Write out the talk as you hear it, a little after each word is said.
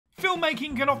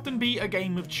Filmmaking can often be a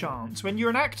game of chance. When you're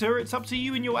an actor, it's up to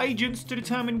you and your agents to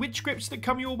determine which scripts that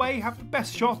come your way have the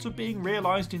best shot of being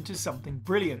realised into something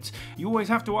brilliant. You always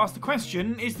have to ask the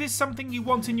question, is this something you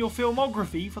want in your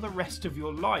filmography for the rest of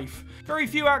your life? Very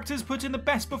few actors put in the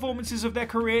best performances of their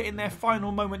career in their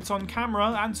final moments on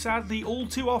camera, and sadly all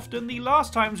too often the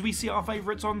last times we see our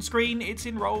favourites on screen, it's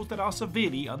in roles that are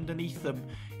severely underneath them.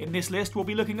 In this list we'll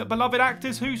be looking at beloved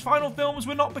actors whose final films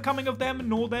were not becoming of them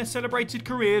nor their celebrated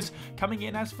careers, coming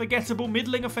in as forgettable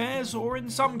middling affairs, or in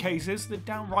some cases the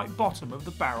downright bottom of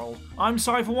the barrel. I'm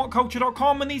Cy for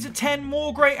WhatCulture.com, and these are 10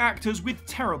 more great actors with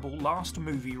terrible last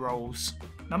movie roles.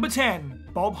 Number 10.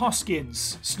 Bob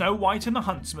Hoskins, Snow White and the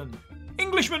Huntsman.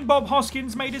 Englishman Bob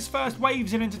Hoskins made his first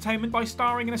waves in entertainment by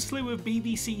starring in a slew of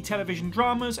BBC television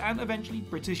dramas and eventually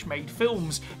British-made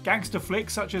films. Gangster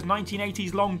flicks such as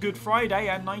 1980's Long Good Friday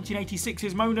and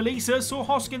 1986's Mona Lisa saw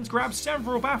Hoskins grab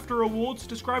several BAFTA awards,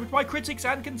 described by critics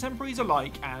and contemporaries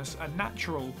alike as a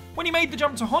natural. When he made the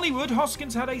jump to Hollywood,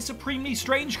 Hoskins had a supremely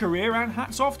strange career, and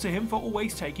hats off to him for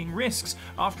always taking risks.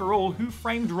 After all, Who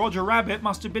Framed Roger Rabbit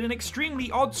must have been an extremely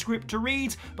odd script to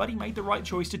read, but he made the right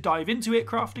choice to dive into it,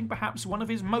 crafting perhaps one of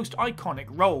his most iconic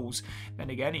roles.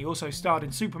 Then again, he also starred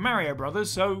in Super Mario Bros.,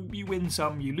 so you win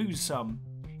some, you lose some.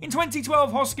 In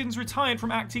 2012, Hoskins retired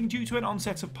from acting due to an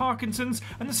onset of Parkinson's,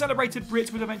 and the celebrated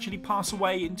Brit would eventually pass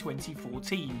away in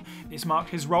 2014. This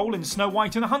marked his role in Snow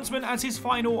White and the Huntsman as his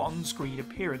final on-screen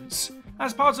appearance.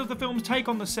 As part of the film's take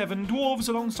on the Seven Dwarves,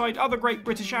 alongside other great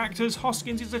British actors,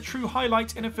 Hoskins is a true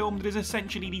highlight in a film that is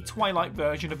essentially the Twilight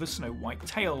version of the Snow White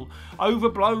tale.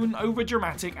 Overblown,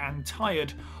 overdramatic and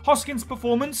tired. Hoskins'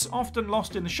 performance, often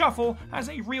lost in the shuffle, has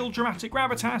a real dramatic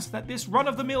gravitas that this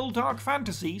run-of-the-mill dark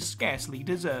fantasy scarcely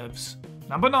deserves.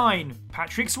 Number 9.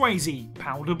 Patrick Swayze,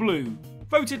 Powder Blue.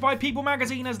 Voted by People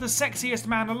magazine as the sexiest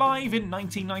man alive in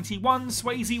 1991,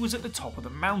 Swayze was at the top of the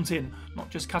mountain. Not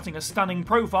just cutting a stunning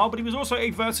profile, but he was also a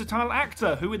versatile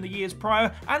actor who in the years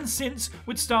prior and since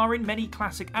would star in many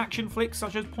classic action flicks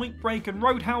such as Point Break and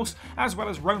Roadhouse, as well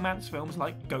as romance films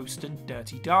like Ghost and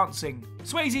Dirty Dancing.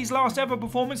 Swayze's last ever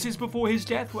performances before his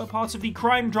death were part of the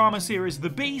crime drama series The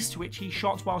Beast, which he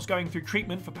shot whilst going through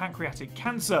treatment for pancreatic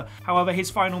cancer. However,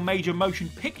 his final major motion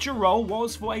picture role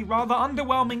was for a rather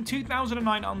underwhelming 2009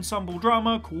 ensemble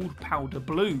drama called Powder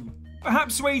Blue.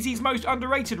 Perhaps Swayze's most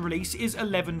underrated release is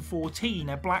 11:14,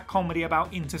 a black comedy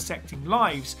about intersecting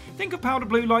lives. Think of Powder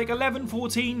Blue like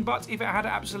 11:14, but if it had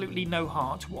absolutely no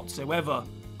heart whatsoever.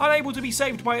 Unable to be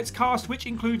saved by its cast, which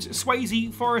includes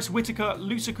Swayze, Forest Whitaker,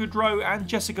 Lucy Kudrow and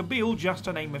Jessica Biel, just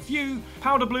to name a few,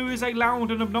 Powder Blue is a loud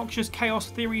and obnoxious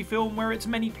chaos theory film where its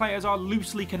many players are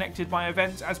loosely connected by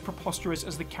events as preposterous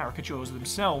as the caricatures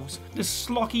themselves. The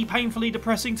slocky, painfully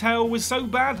depressing tale was so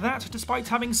bad that, despite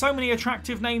having so many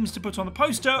attractive names to put on the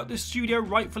poster, the studio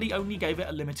rightfully only gave it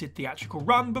a limited theatrical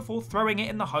run before throwing it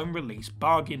in the home release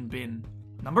bargain bin.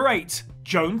 Number 8.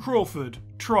 Joan Crawford,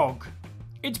 Trog.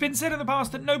 It's been said in the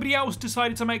past that nobody else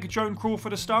decided to make Joan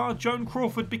Crawford a star. Joan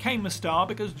Crawford became a star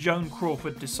because Joan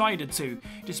Crawford decided to.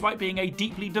 Despite being a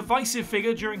deeply divisive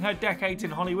figure during her decades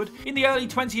in Hollywood, in the early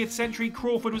 20th century,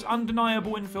 Crawford was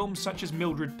undeniable in films such as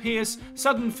Mildred Pierce,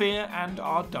 Sudden Fear and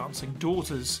Our Dancing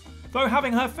Daughters. Though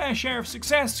having her fair share of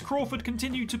success, Crawford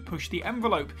continued to push the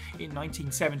envelope. In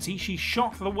 1970, she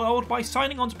shocked the world by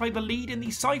signing on to play the lead in the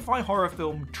sci-fi horror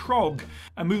film Trog,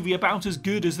 a movie about as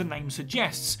good as the name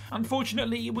suggests.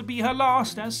 Unfortunately, it would be her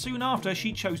last, as soon after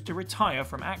she chose to retire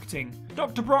from acting.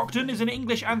 Dr. Brockton is an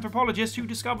English anthropologist who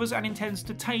discovers and intends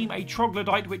to tame a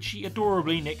troglodyte which she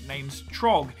adorably nicknames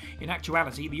Trog. In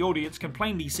actuality, the audience can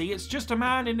plainly see it's just a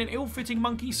man in an ill-fitting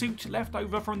monkey suit left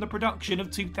over from the production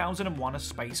of 2001: A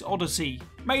Space Odyssey.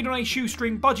 Made on a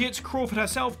shoestring budget, Crawford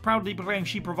herself proudly proclaims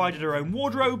she provided her own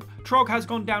wardrobe. Trog has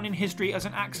gone down in history as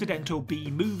an accidental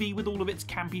B-movie with all of its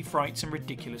campy frights and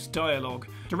ridiculous dialogue.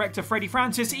 Director Freddie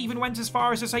Francis even went as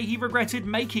far as to say he regretted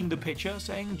making the picture,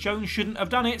 saying Joan shouldn't have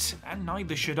done it, and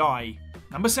neither should I.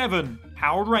 Number 7.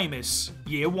 Harold Ramis,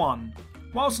 Year One.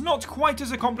 Whilst not quite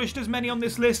as accomplished as many on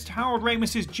this list, Harold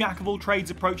Ramis's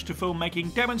jack-of-all-trades approach to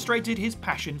filmmaking demonstrated his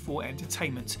passion for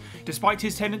entertainment. Despite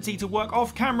his tendency to work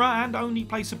off-camera and only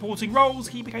play supporting roles,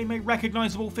 he became a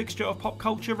recognisable fixture of pop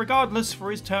culture regardless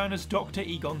for his turn as Dr.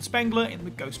 Egon Spengler in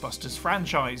the Ghostbusters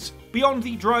franchise. Beyond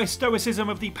the dry stoicism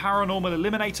of the paranormal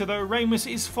eliminator though, Ramis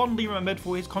is fondly remembered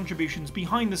for his contributions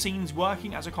behind the scenes,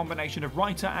 working as a combination of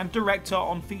writer and director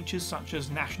on features such as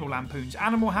National Lampoon's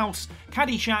Animal House,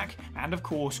 Caddyshack, and of of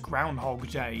course Groundhog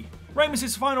Day.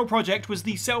 Ramis' final project was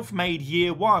the self-made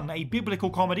Year One, a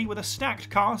biblical comedy with a stacked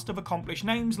cast of accomplished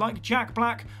names like Jack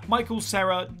Black, Michael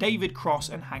Cera, David Cross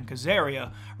and Hank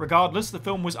Azaria. Regardless, the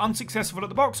film was unsuccessful at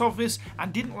the box office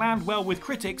and didn't land well with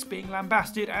critics, being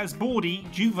lambasted as bawdy,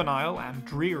 juvenile and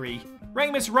dreary.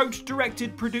 Ramis wrote,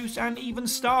 directed, produced and even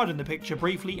starred in the picture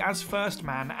briefly as First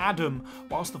Man Adam.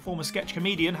 Whilst the former sketch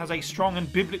comedian has a strong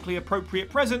and biblically appropriate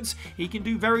presence, he can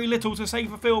do very little to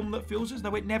save a film that feels as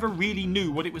though it never really knew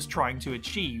what it was trying to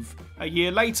achieve. A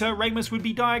year later, Ramis would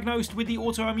be diagnosed with the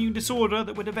autoimmune disorder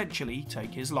that would eventually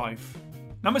take his life.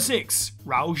 Number 6.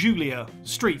 Raul Julia,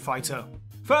 Street Fighter.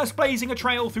 First blazing a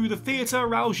trail through the theatre,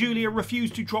 Raul Julia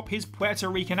refused to drop his Puerto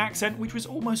Rican accent, which was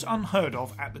almost unheard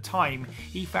of at the time.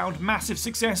 He found massive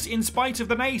success in spite of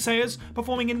the naysayers,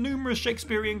 performing in numerous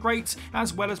Shakespearean greats,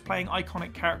 as well as playing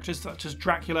iconic characters such as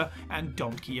Dracula and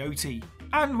Don Quixote.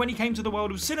 And when he came to the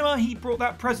world of cinema, he brought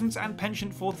that presence and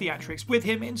penchant for theatrics with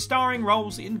him in starring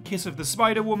roles in Kiss of the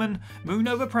Spider-Woman, Moon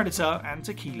Over Predator and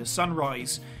Tequila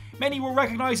Sunrise. Many will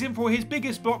recognise him for his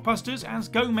biggest blockbusters as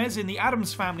Gomez in the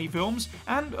Addams Family films,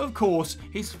 and of course,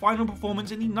 his final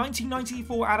performance in the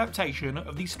 1994 adaptation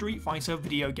of the Street Fighter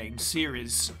video game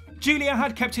series. Julia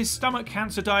had kept his stomach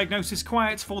cancer diagnosis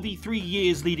quiet for the 3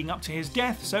 years leading up to his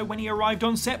death, so when he arrived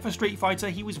on set for Street Fighter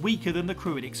he was weaker than the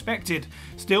crew had expected.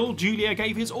 Still, Julia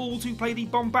gave his all to play the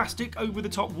bombastic,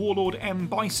 over-the-top warlord M.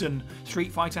 Bison.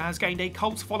 Street Fighter has gained a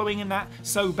cult following in that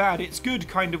so bad it's good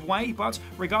kind of way, but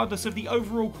regardless of the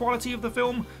overall quality of the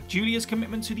film, Julia's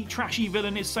commitment to the trashy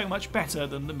villain is so much better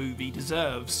than the movie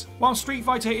deserves. While Street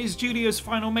Fighter is Julia's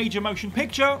final major motion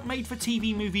picture,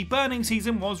 made-for-TV movie Burning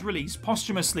Season was released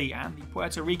posthumously, and the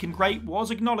Puerto Rican great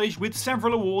was acknowledged with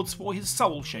several awards for his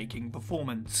soul-shaking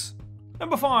performance.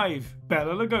 Number 5.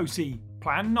 Bela Lugosi,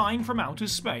 Plan 9 from Outer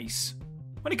Space.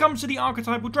 When it comes to the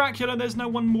archetypal Dracula, there's no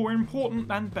one more important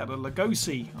than Bela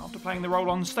Lugosi. After playing the role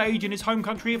on stage in his home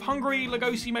country of Hungary,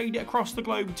 Lugosi made it across the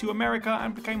globe to America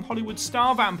and became Hollywood's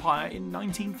star vampire in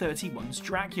 1931's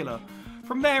Dracula.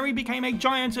 From there, he became a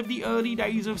giant of the early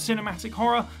days of cinematic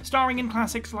horror, starring in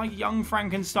classics like Young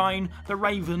Frankenstein, The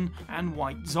Raven, and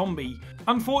White Zombie.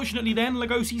 Unfortunately then,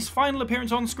 Lugosi's final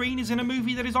appearance on screen is in a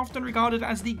movie that is often regarded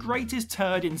as the greatest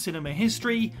turd in cinema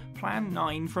history, Plan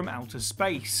 9 from Outer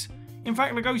Space. In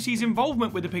fact, Lugosi's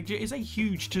involvement with the picture is a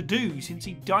huge to-do, since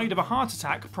he died of a heart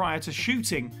attack prior to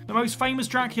shooting. The most famous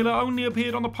Dracula only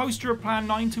appeared on the poster of Plan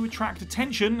 9 to attract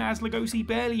attention, as Lugosi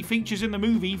barely features in the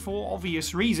movie for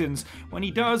obvious reasons. When he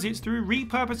does, it's through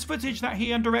repurposed footage that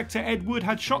he and director Ed Wood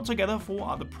had shot together for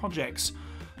other projects.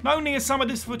 Not only is some of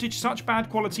this footage such bad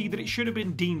quality that it should have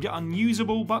been deemed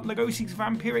unusable, but Lugosi's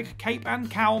vampiric cape and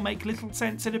cowl make little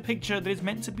sense in a picture that is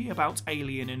meant to be about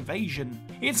alien invasion.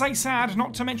 It's a sad,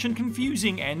 not to mention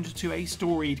confusing end to a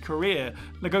storied career.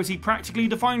 Lugosi practically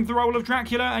defined the role of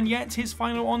Dracula, and yet his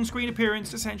final on-screen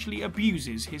appearance essentially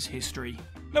abuses his history.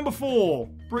 Number 4.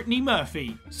 Brittany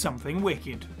Murphy, Something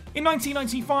Wicked. In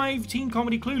 1995, teen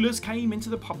comedy Clueless came into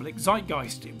the public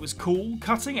zeitgeist. It was cool,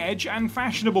 cutting edge, and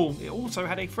fashionable. It also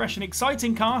had a fresh and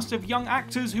exciting cast of young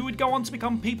actors who would go on to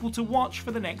become people to watch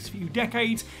for the next few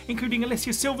decades, including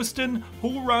Alicia Silverstone,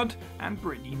 Paul Rudd, and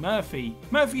Brittany Murphy.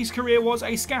 Murphy's career was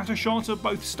a scattershot of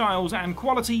both styles and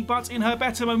quality, but in her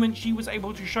better moments she was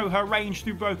able to show her range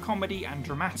through both comedy and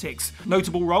dramatics.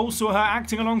 Notable roles saw her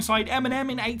acting alongside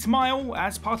Eminem in 8 Mile,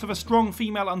 as part of a strong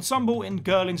female ensemble in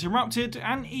Girl Interrupted,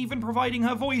 and even providing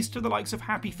her voice to the likes of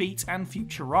Happy Feet and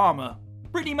Futurama.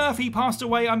 Brittany Murphy passed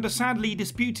away under sadly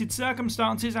disputed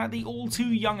circumstances at the all too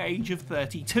young age of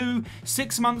 32,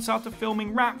 6 months after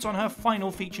filming Wrapped on her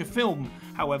final feature film.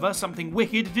 However, Something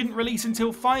Wicked didn't release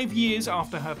until 5 years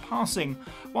after her passing.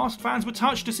 Whilst fans were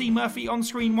touched to see Murphy on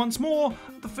screen once more,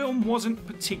 the film wasn't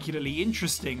particularly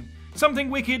interesting. Something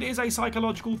Wicked is a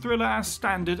psychological thriller as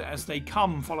standard as they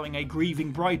come, following a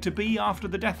grieving bride-to-be after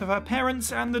the death of her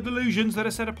parents and the delusions that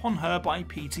are set upon her by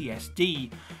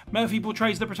PTSD. Murphy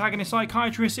portrays the protagonist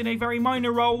psychiatrist in a very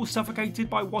minor role, suffocated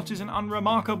by what is an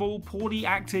unremarkable, poorly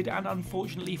acted and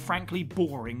unfortunately frankly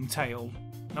boring tale.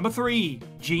 Number 3.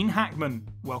 Gene Hackman,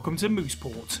 Welcome to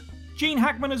Mooseport. Gene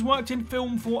Hackman has worked in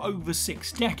film for over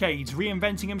 6 decades,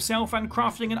 reinventing himself and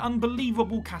crafting an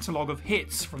unbelievable catalogue of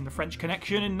hits, from The French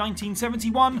Connection in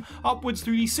 1971 upwards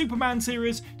through the Superman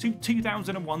series to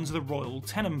 2001's The Royal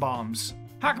Tenenbaums.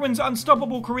 Hackman's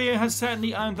unstoppable career has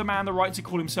certainly earned the man the right to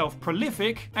call himself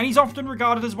prolific, and he's often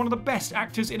regarded as one of the best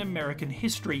actors in American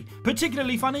history.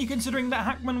 Particularly funny considering that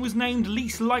Hackman was named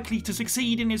least likely to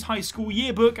succeed in his high school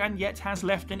yearbook and yet has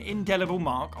left an indelible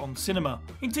mark on cinema.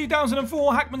 In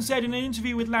 2004, Hackman said in an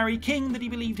interview with Larry King that he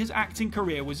believed his acting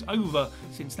career was over.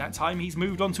 Since that time, he's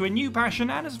moved on to a new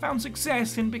passion and has found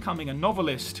success in becoming a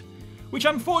novelist. Which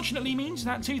unfortunately means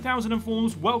that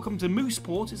 2004's Welcome to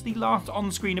Mooseport is the last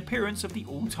on-screen appearance of the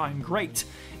all-time great.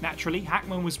 Naturally,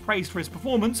 Hackman was praised for his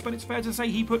performance, but it's fair to say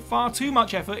he put far too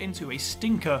much effort into a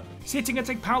stinker. Sitting at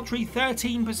a paltry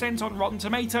 13% on Rotten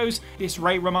Tomatoes, this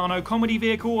Ray Romano comedy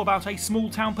vehicle about a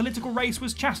small-town political race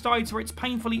was chastised for its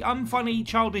painfully unfunny,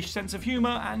 childish sense of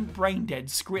humour and brain-dead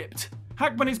script.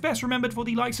 Hackman is best remembered for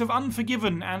the likes of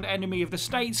Unforgiven and Enemy of the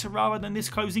State, rather than this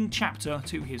closing chapter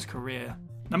to his career.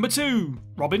 Number 2.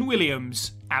 Robin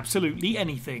Williams. Absolutely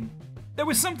anything. There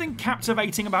was something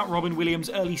captivating about Robin Williams'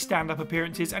 early stand-up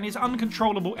appearances and his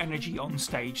uncontrollable energy on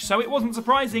stage, so it wasn't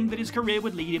surprising that his career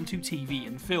would lead him to TV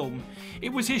and film.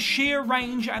 It was his sheer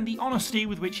range and the honesty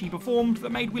with which he performed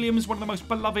that made Williams one of the most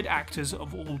beloved actors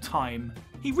of all time.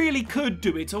 He really could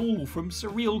do it all, from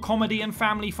surreal comedy and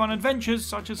family fun adventures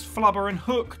such as Flubber and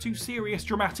Hook to serious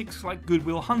dramatics like Good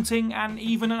Will Hunting and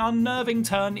even an unnerving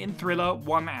turn in thriller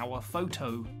 1 Hour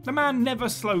Photo. The man never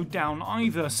slowed down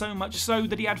either, so much so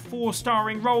that he had 4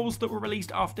 starring roles that were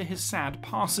released after his sad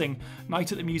passing.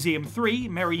 Night at the Museum 3,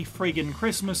 Merry Friggin'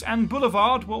 Christmas and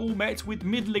Boulevard were all met with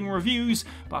middling reviews,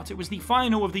 but it was the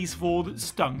final of these 4 that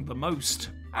stung the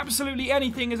most. Absolutely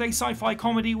Anything is a sci-fi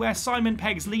comedy where Simon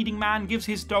Pegg's leading man gives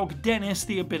his dog Dennis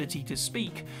the ability to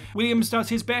speak. Williams does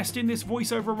his best in this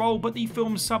voiceover role, but the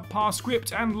film's subpar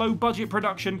script and low-budget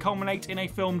production culminate in a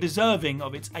film deserving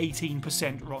of its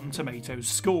 18% Rotten Tomatoes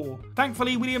score.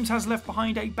 Thankfully, Williams has left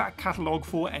behind a back catalogue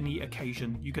for any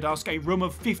occasion. You could ask a room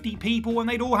of 50 people and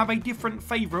they'd all have a different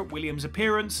favourite Williams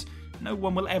appearance. No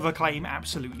one will ever claim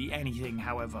absolutely anything,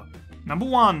 however. Number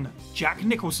 1. Jack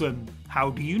Nicholson. How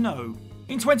do you know?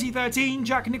 In 2013,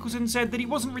 Jack Nicholson said that he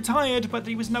wasn't retired, but that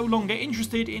he was no longer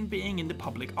interested in being in the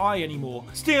public eye anymore.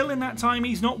 Still, in that time,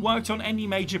 he's not worked on any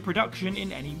major production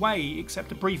in any way,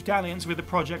 except a brief dalliance with a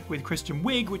project with Kristen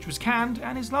Wiig, which was canned,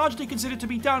 and is largely considered to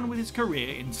be done with his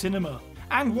career in cinema.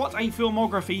 And what a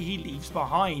filmography he leaves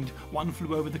behind. One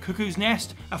Flew Over the Cuckoo's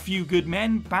Nest, A Few Good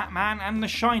Men, Batman and The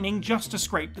Shining, just to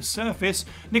scrape the surface.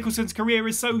 Nicholson's career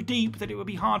is so deep that it would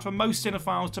be hard for most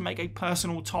cinephiles to make a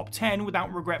personal top 10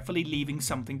 without regretfully leaving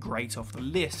something great off the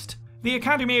list. The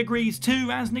Academy agrees too,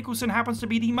 as Nicholson happens to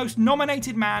be the most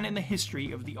nominated man in the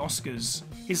history of the Oscars.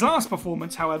 His last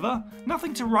performance, however,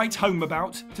 nothing to write home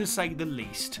about, to say the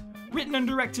least. Written and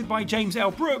directed by James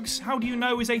L. Brooks, How Do You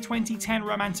Know is a 2010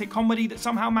 romantic comedy that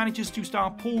somehow manages to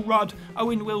star Paul Rudd,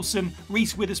 Owen Wilson,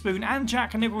 Reese Witherspoon and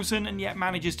Jack Nicholson, and yet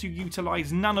manages to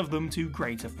utilise none of them to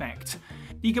great effect.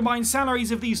 The combined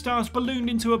salaries of these stars ballooned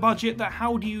into a budget that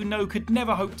How Do You Know could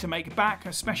never hope to make back,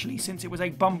 especially since it was a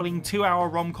bumbling 2-hour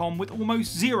rom-com with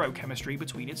almost zero chemistry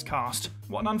between its cast.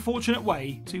 What an unfortunate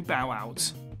way to bow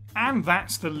out. And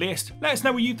that's the list. Let us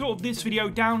know what you thought of this video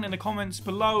down in the comments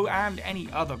below, and any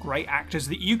other great actors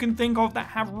that you can think of that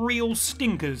have real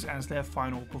stinkers as their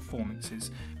final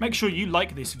performances. Make sure you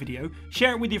like this video,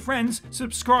 share it with your friends,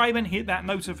 subscribe and hit that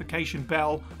notification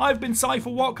bell. I've been Cy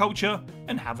for What Culture,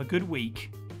 and have a good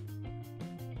week.